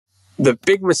The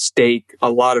big mistake a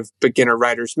lot of beginner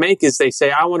writers make is they say,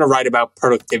 I want to write about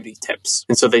productivity tips.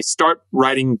 And so they start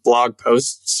writing blog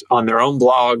posts on their own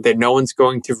blog that no one's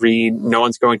going to read, no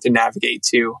one's going to navigate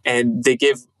to. And they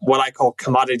give what I call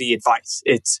commodity advice.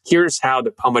 It's here's how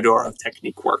the Pomodoro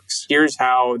technique works. Here's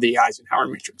how the Eisenhower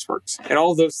matrix works. And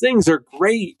all those things are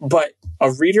great, but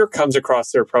a reader comes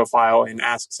across their profile and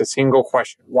asks a single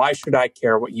question. Why should I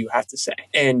care what you have to say?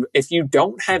 And if you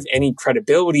don't have any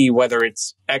credibility, whether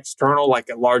it's external, like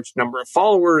a large number of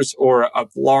followers or a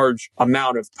large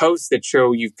amount of posts that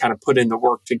show you've kind of put in the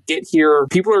work to get here,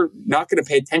 people are not going to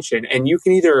pay attention. And you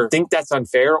can either think that's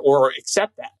unfair or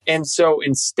accept that. And so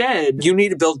instead, you need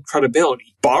to build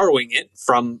credibility, borrowing it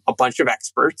from a bunch of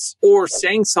experts or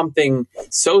saying something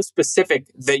so specific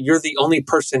that you're the only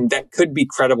person that could be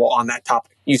credible on that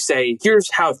topic. You say,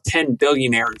 here's how 10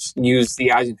 billionaires use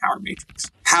the Eisenhower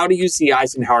matrix. How to use the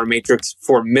Eisenhower matrix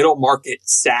for middle market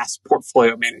SaaS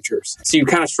portfolio managers. So you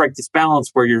kind of strike this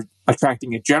balance where you're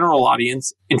attracting a general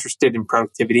audience interested in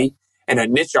productivity and a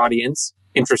niche audience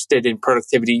interested in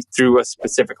productivity through a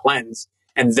specific lens.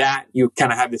 And that you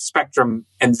kind of have this spectrum,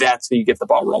 and that's how you get the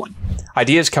ball rolling.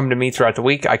 Ideas come to me throughout the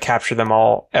week. I capture them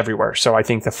all everywhere. So I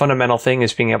think the fundamental thing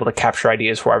is being able to capture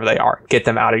ideas wherever they are. Get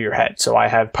them out of your head. So I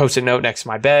have Post-it note next to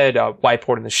my bed, a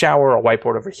whiteboard in the shower, a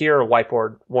whiteboard over here, a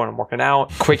whiteboard when I'm working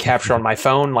out, quick capture on my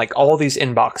phone, like all these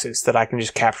inboxes that I can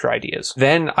just capture ideas.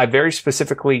 Then I very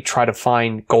specifically try to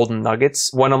find golden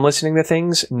nuggets when I'm listening to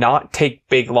things, not take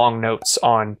big long notes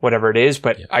on whatever it is,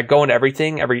 but I go into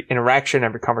everything, every interaction,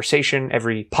 every conversation,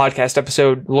 every podcast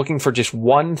episode, looking for just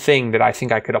one thing that I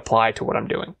think I could apply to what I'm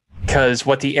doing. Because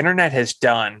what the internet has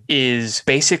done is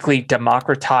basically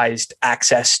democratized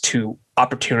access to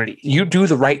opportunity. You do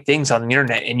the right things on the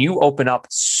internet and you open up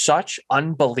such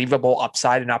unbelievable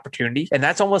upside and opportunity. And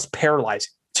that's almost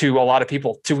paralyzing to a lot of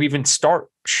people to even start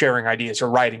sharing ideas or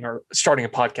writing or starting a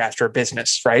podcast or a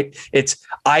business, right?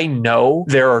 I know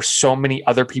there are so many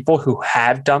other people who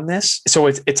have done this. So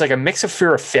it's like a mix of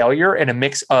fear of failure and a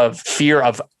mix of fear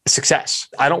of success.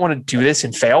 I don't want to do this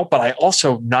and fail, but I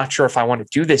also not sure if I want to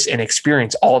do this and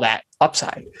experience all that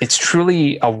upside. It's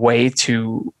truly a way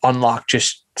to unlock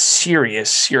just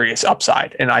serious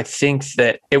upside. And I think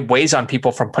that it weighs on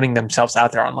people from putting themselves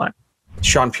out there online.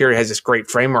 Sean Peary has this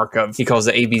great framework he calls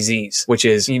the ABZs, which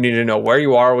is you need to know where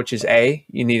you are, which is A.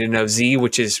 You need to know Z,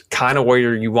 which is kind of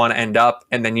where you want to end up.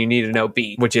 And then you need to know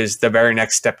B, which is the very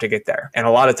next step to get there. And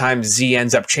a lot of times Z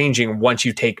ends up changing once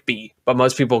you take B. But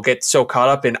most people get so caught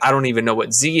up in, I don't even know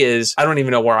what Z is. I don't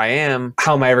even know where I am.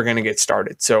 How am I ever going to get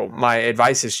started? So my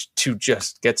advice is to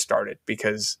just get started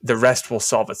because the rest will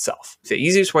solve itself. The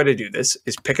easiest way to do this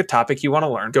is pick a topic you want to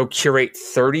learn, go curate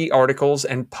 30 articles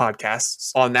and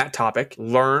podcasts on that topic,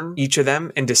 learn each of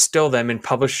them and distill them and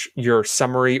publish your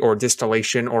summary or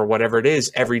distillation or whatever it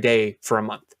is every day for a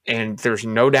month. And there's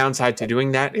no downside to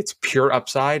doing that. It's pure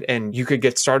upside and you could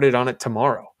get started on it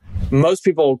tomorrow. Most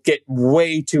people get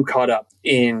way too caught up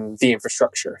in the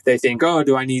infrastructure. They think, oh,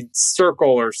 do I need Circle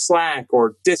or Slack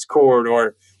or Discord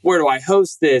or where do I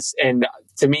host this? And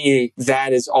to me,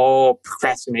 that is all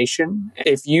procrastination.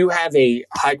 If you have a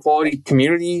high quality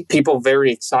community, people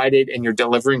very excited, and you're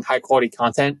delivering high quality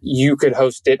content, you could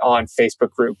host it on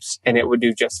Facebook groups and it would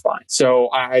do just fine. So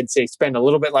I'd say spend a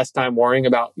little bit less time worrying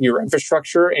about your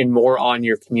infrastructure and more on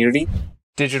your community.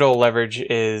 Digital leverage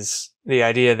is the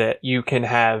idea that you can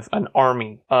have an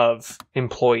army of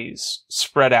employees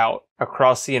spread out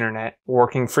across the internet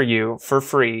working for you for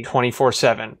free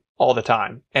 24/7 all the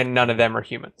time, and none of them are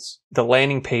humans. The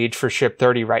landing page for Ship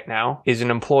 30 right now is an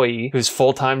employee whose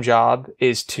full-time job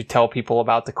is to tell people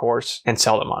about the course and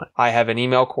sell them on it. I have an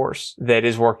email course that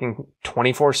is working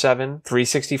 24/7,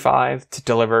 365 to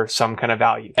deliver some kind of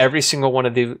value. Every single one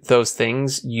of those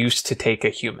things used to take a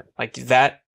human. Like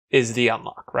that is the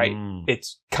unlock, right?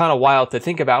 It's kind of wild to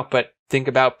think about, but think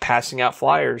about passing out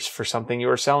flyers for something you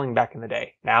were selling back in the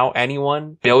day. Now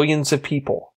anyone, billions of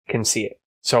people can see it.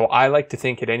 So I like to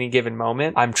think at any given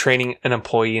moment, I'm training an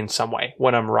employee in some way.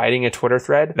 When I'm writing a Twitter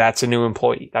thread, that's a new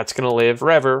employee. That's going to live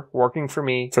forever working for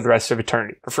me for the rest of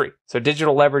eternity for free. So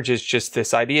digital leverage is just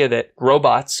this idea that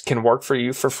robots can work for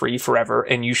you for free forever,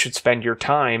 and you should spend your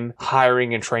time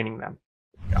hiring and training them.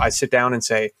 I sit down and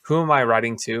say, who am I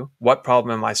writing to? What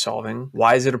problem am I solving?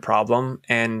 Why is it a problem?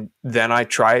 And then I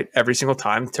try it every single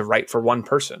time to write for one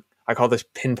person. I call this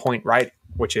pinpoint writing,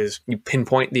 which is you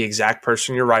pinpoint the exact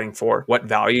person you're writing for, what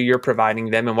value you're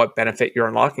providing them, and what benefit you're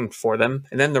unlocking for them.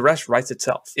 And then the rest writes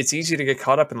itself. It's easy to get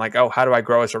caught up in like, oh, how do I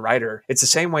grow as a writer? It's the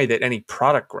same way that any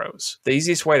product grows. The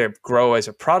easiest way to grow as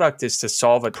a product is to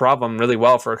solve a problem really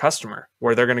well for a customer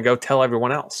where they're going to go tell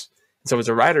everyone else. So as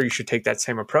a writer, you should take that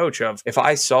same approach of, if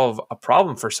I solve a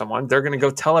problem for someone, they're going to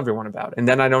go tell everyone about it. And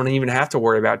then I don't even have to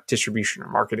worry about distribution or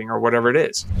marketing or whatever it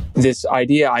is. This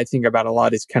idea I think about a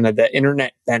lot is kind of the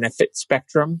internet benefit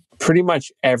spectrum. Pretty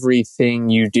much everything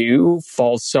you do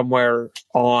falls somewhere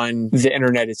on the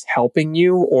internet is helping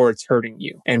you or it's hurting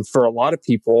you. And for a lot of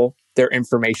people, their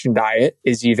information diet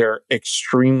is either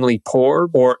extremely poor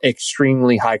or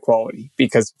extremely high quality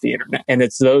because of the internet. And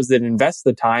it's those that invest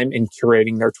the time in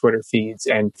curating their Twitter feeds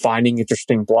and finding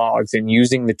interesting blogs and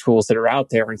using the tools that are out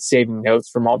there and saving notes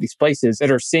from all these places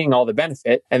that are seeing all the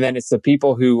benefit. And then it's the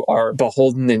people who are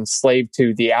beholden and slave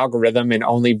to the algorithm and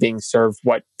only being served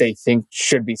what they think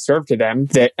should be served to them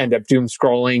that end up doom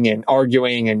scrolling and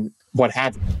arguing and what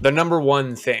have you. The number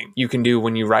one thing you can do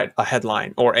when you write a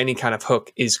headline or any kind of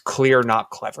hook is clear,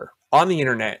 not clever. On the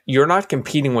internet, you're not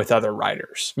competing with other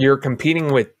writers. You're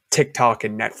competing with TikTok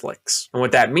and Netflix. And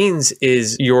what that means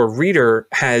is your reader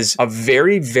has a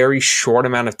very, very short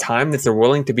amount of time that they're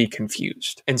willing to be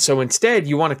confused. And so instead,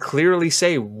 you want to clearly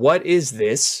say, what is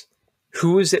this?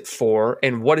 Who is it for?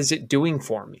 And what is it doing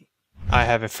for me? I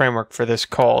have a framework for this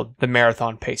called the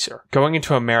marathon pacer. Going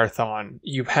into a marathon,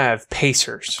 you have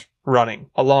pacers running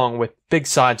along with big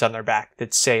signs on their back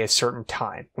that say a certain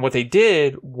time. And what they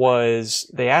did was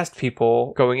they asked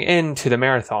people going into the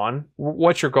marathon,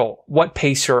 what's your goal? What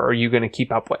pacer are you going to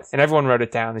keep up with? And everyone wrote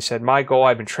it down. They said, my goal,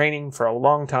 I've been training for a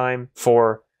long time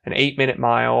for an 8-minute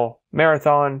mile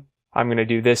marathon. I'm going to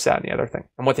do this, that, and the other thing.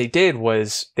 And what they did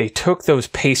was they took those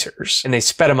pacers and they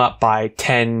sped them up by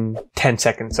 10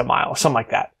 seconds a mile, something like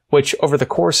that, which over the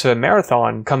course of a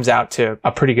marathon comes out to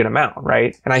a pretty good amount,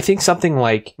 right? And I think something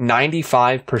like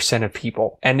 95% of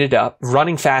people ended up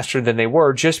running faster than they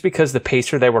were just because the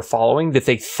pacer they were following that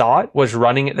they thought was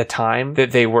running at the time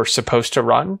that they were supposed to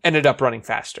run ended up running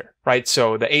faster, right?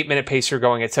 So the 8-minute pacer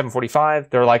going at 7:45,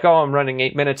 they're like, oh, I'm running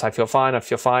 8 minutes. I feel fine.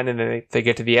 And then they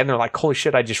get to the end. They're like, holy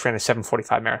shit, I just ran a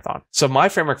 7:45 marathon. So my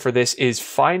framework for this is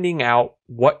finding out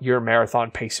what your marathon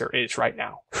pacer is right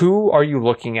now. Who are you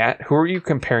looking at? Who are you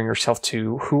comparing yourself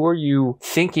to? Who are you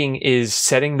thinking is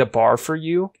setting the bar for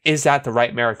you? Is that the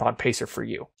right marathon pacer for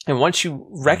you? And once you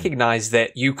recognize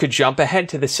that you could jump ahead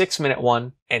to the 6-minute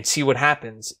one and see what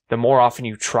happens, the more often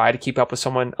you try to keep up with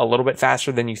someone a little bit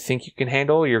faster than you think you can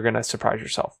handle, you're going to surprise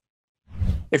yourself.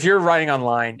 If you're writing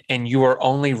online and you are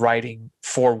only writing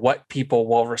for what people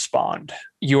will respond,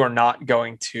 you are not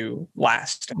going to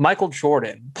last. Michael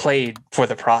Jordan played for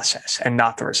the process and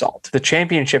not the result. The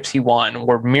championships he won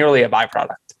were merely a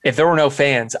byproduct. If there were no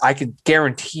fans, I could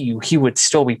guarantee you he would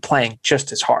still be playing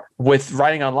just as hard. With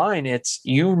writing online, it's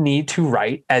you need to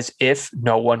write as if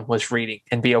no one was reading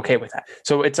and be okay with that.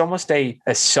 So it's almost a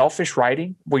selfish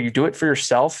writing where you do it for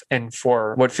yourself and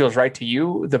for what feels right to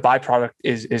you. The byproduct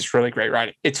is really great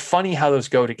writing. It's funny how those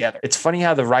go together. It's funny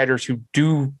how the writers who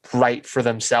do write for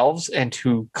themselves and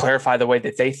to clarify the way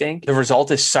that they think, the result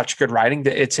is such good writing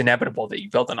that it's inevitable that you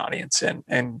build an audience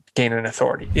and gain an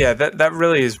authority. Yeah, that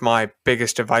really is my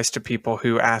biggest advice to people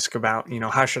who ask about,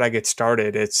 how should I get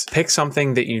started? It's pick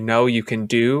something that you can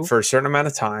do for a certain amount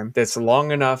of time that's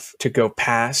long enough to go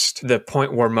past the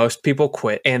point where most people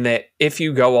quit. And that if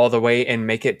you go all the way and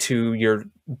make it to your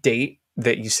date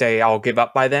that you say, I'll give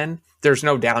up by then, there's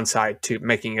no downside to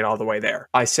making it all the way there.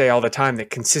 I say all the time that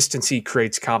consistency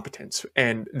creates competence.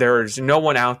 And there is no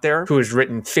one out there who has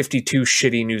written 52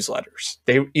 shitty newsletters.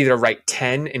 They either write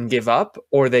 10 and give up,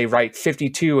 or they write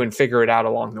 52 and figure it out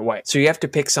along the way. So you have to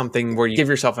pick something where you give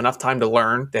yourself enough time to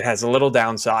learn that has a little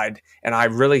downside. And I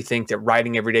really think that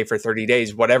writing every day for 30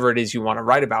 days, whatever it is you want to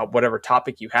write about, whatever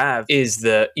topic you have, is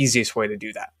the easiest way to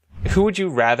do that. Who would you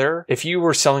rather, if you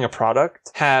were selling a product,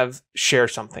 have share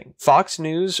something? Fox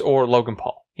News or Logan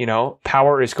Paul?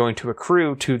 Power is going to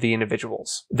accrue to the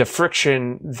individuals. The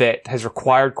friction that has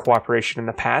required cooperation in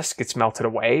the past gets melted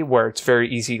away, where it's very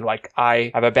easy. Like, I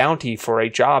have a bounty for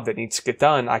a job that needs to get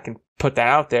done. I can put that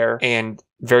out there and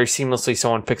very seamlessly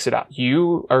someone picks it up.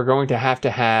 You are going to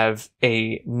have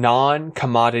a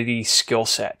non-commodity skill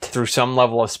set through some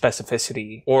level of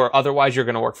specificity, or otherwise you're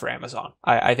going to work for Amazon.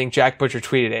 I think Jack Butcher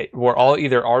tweeted it. We're all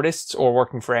either artists or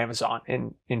working for Amazon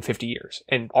in 50 years.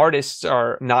 And artists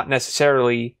are not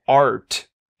necessarily art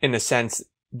in the sense,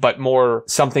 but more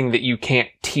something that you can't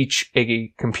teach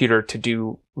a computer to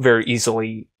do very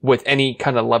easily with any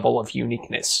kind of level of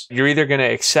uniqueness. You're either going to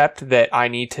accept that I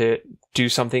need to do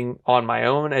something on my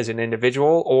own as an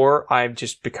individual, or I've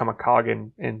just become a cog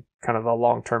in kind of a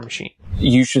long-term machine.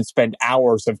 You should spend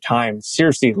hours of time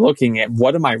seriously looking at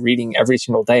what am I reading every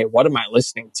single day? What am I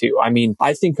listening to? I mean,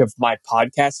 I think of my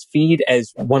podcast feed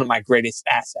as one of my greatest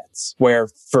assets, where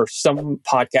for some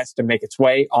podcast to make its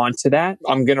way onto that,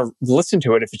 I'm going to listen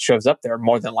to it if it shows up there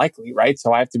more than likely, right?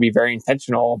 So I have to be very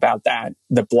intentional about that.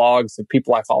 The blogs, the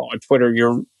people I follow on Twitter,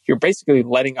 you're basically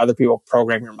letting other people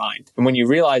program your mind. And when you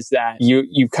realize that,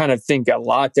 you kind of think a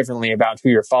lot differently about who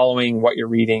you're following, what you're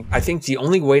reading. I think the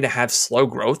only way to have slow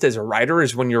growth as a writer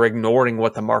is when you're ignoring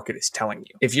what the market is telling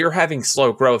you. If you're having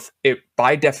slow growth, it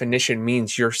by definition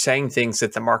means you're saying things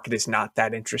that the market is not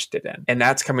that interested in. And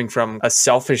that's coming from a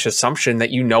selfish assumption that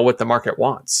you know what the market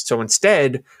wants. So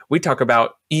instead, we talk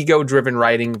about ego-driven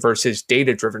writing versus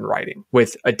data-driven writing.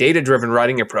 With a data-driven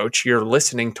writing approach, you're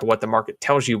listening to what the market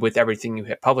tells you with everything you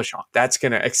hit publish on. That's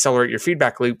going to accelerate your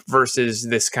feedback loop versus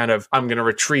this kind of, I'm going to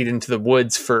retreat into the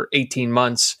woods for 18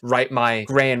 months, write my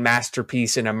grand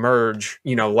masterpiece and emerge,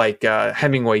 like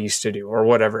Hemingway used to do or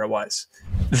whatever it was.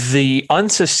 The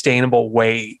unsustainable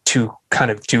way to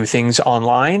kind of do things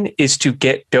online is to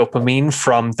get dopamine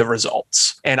from the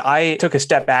results. And I took a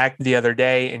step back the other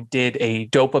day and did a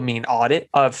dopamine audit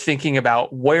of thinking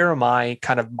about where am I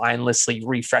kind of mindlessly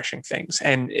refreshing things.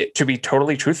 And to be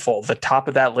totally truthful, the top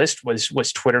of that list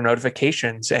was Twitter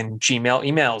notifications and Gmail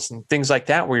emails and things like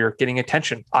that where you're getting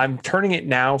attention. I'm turning it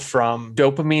now from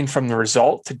dopamine from the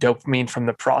result to dopamine from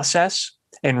the process,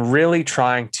 and really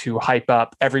trying to hype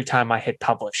up every time I hit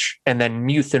publish and then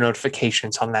mute the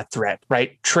notifications on that thread,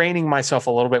 right? Training myself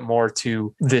a little bit more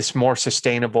to this more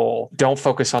sustainable, don't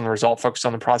focus on the result, focus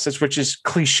on the process, which is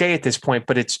cliche at this point,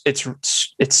 but it's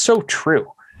so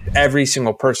true. Every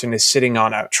single person is sitting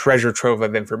on a treasure trove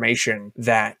of information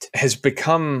that has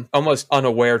become almost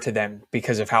unaware to them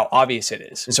because of how obvious it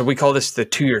is. And so we call this the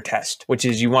 2-year test, which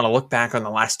is you want to look back on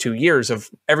the last 2 years of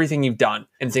everything you've done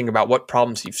and think about what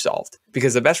problems you've solved.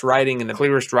 Because the best writing and the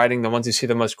clearest writing, the ones who see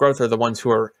the most growth, are the ones who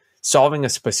are solving a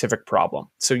specific problem.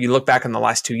 So you look back on the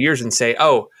last 2 years and say,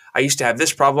 oh, I used to have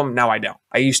this problem, now I don't.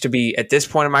 I used to be at this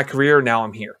point in my career, now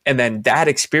I'm here. And then that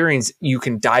experience, you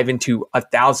can dive into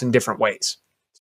 1,000 different ways.